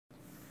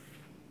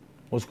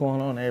What's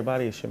going on,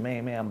 everybody? It's your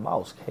main man,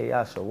 Boss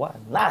Chaos, or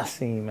what? Not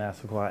seen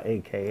Master Quad,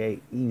 aka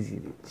Easy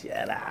the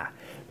Jedi.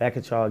 Back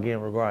at y'all again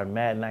regarding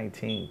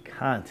madden19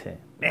 content.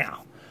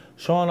 Now,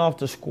 showing off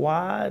the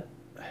squad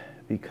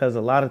because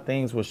a lot of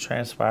things was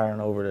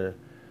transpiring over the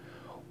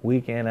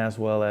weekend as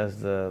well as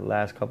the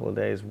last couple of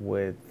days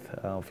with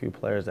a few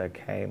players that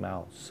came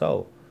out.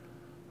 So,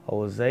 I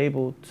was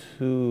able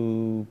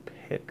to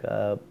pick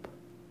up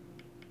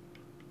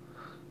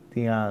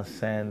Deion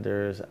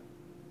Sanders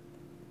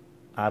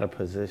out of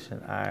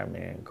position Iron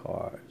Man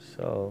card.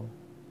 So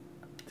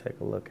take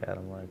a look at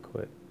them right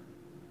quick.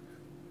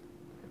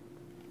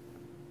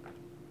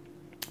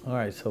 All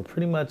right, so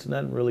pretty much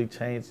nothing really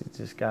changed. It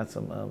just got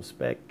some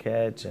spec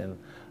catch and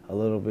a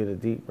little bit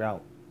of deep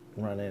route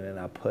running, and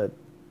I put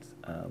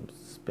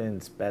spin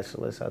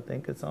specialist, I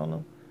think it's on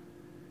them.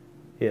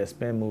 Yeah,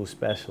 spin move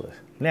specialist.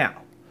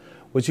 Now,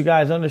 what you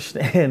guys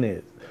understand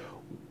is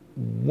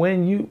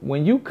when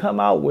you come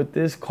out with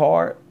this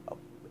card,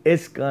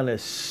 it's gonna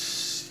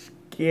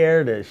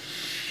scare the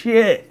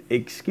shit,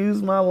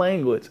 excuse my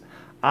language,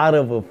 out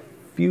of a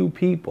few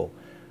people.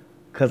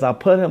 Because I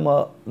put him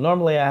up.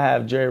 Normally I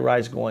have Jerry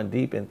Rice going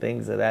deep and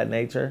things of that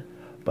nature.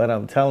 But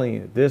I'm telling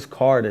you, this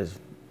card is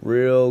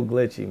real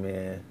glitchy,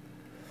 man.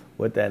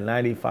 With that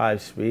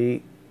 95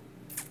 speed.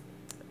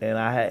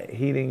 And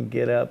he didn't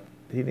get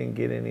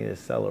any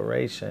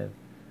acceleration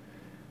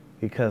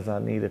because I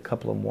need a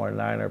couple of more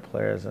Niner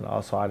players, and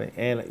also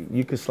and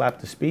you could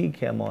slap the speed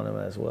cam on him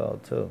as well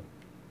too.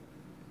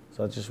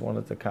 So I just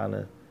wanted to kind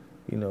of,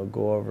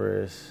 go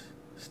over his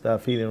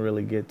stuff. He didn't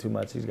really get too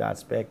much. He's got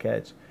spec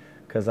catch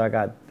because I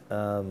got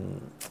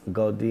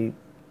go deep.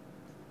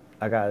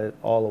 I got it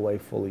all the way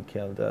fully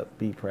cammed up.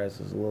 Beat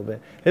presses a little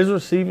bit. His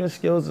receiving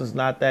skills is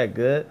not that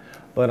good,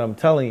 but I'm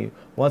telling you,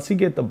 once he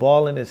get the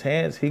ball in his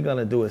hands, he's going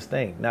to do his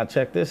thing. Now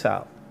check this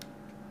out.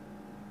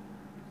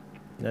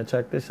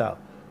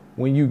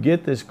 When you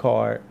get this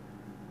card,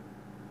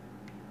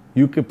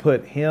 you could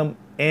put him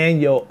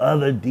and your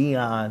other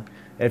Deion.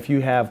 If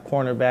you have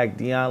cornerback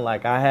Deion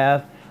like I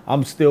have,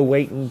 I'm still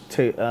waiting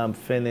to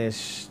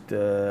finish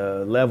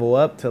the level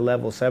up to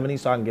level 70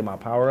 so I can get my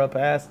power up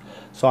pass,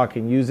 so I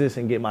can use this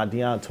and get my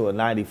Deion to a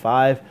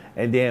 95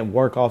 and then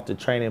work off the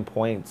training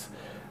points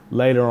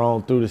later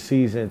on through the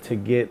season to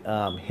get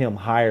him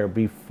higher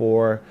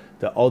before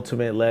the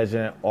Ultimate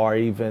Legend or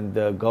even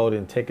the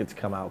Golden Tickets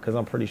come out, because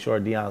I'm pretty sure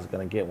Deion's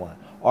going to get one.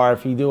 Or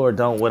if he do or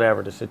don't,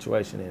 whatever the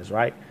situation is,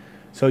 right?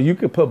 So you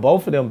could put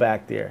both of them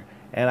back there.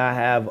 And I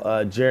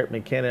have Jarrett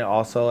McKinnon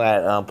also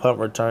at punt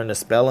return to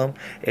spell him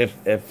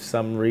if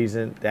some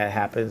reason that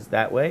happens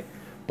that way.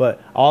 But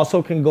I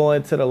also can go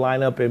into the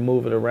lineup and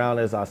move it around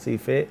as I see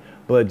fit.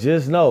 But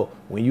just know,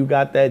 when you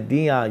got that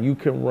Deion, you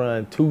can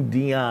run two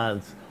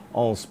Deions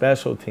on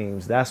special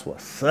teams. That's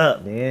what's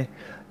up, man.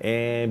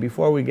 And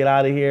before we get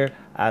out of here,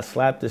 I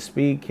slapped the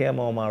speed cam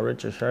on my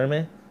Richard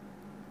Sherman.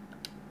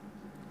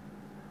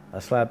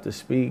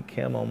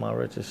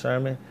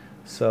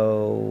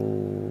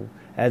 So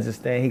as it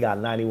stands, he got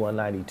 91,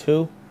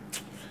 92.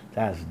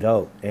 That's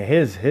dope. And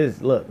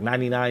his look,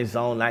 99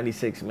 zone,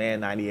 96 man,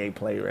 98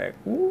 play rec.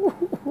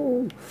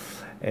 Ooh.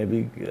 And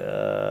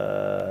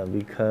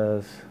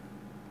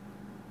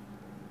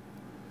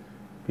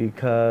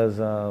because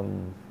I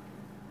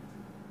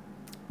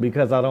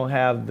don't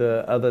have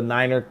the other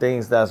Niner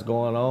things that's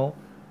going on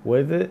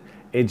with it,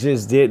 it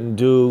just didn't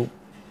do.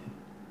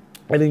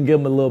 I didn't give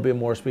him a little bit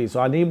more speed. So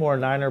I need more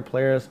Niner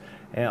players,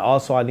 and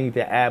also I need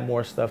to add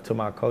more stuff to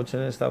my coaching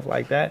and stuff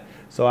like that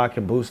so I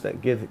can boost that,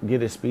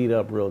 get his speed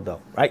up real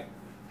dope, right?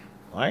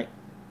 All right?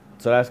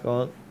 So that's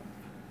going to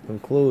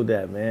conclude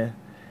that, man.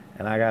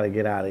 And I got to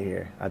get out of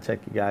here. I'll check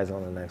you guys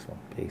on the next one.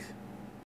 Peace.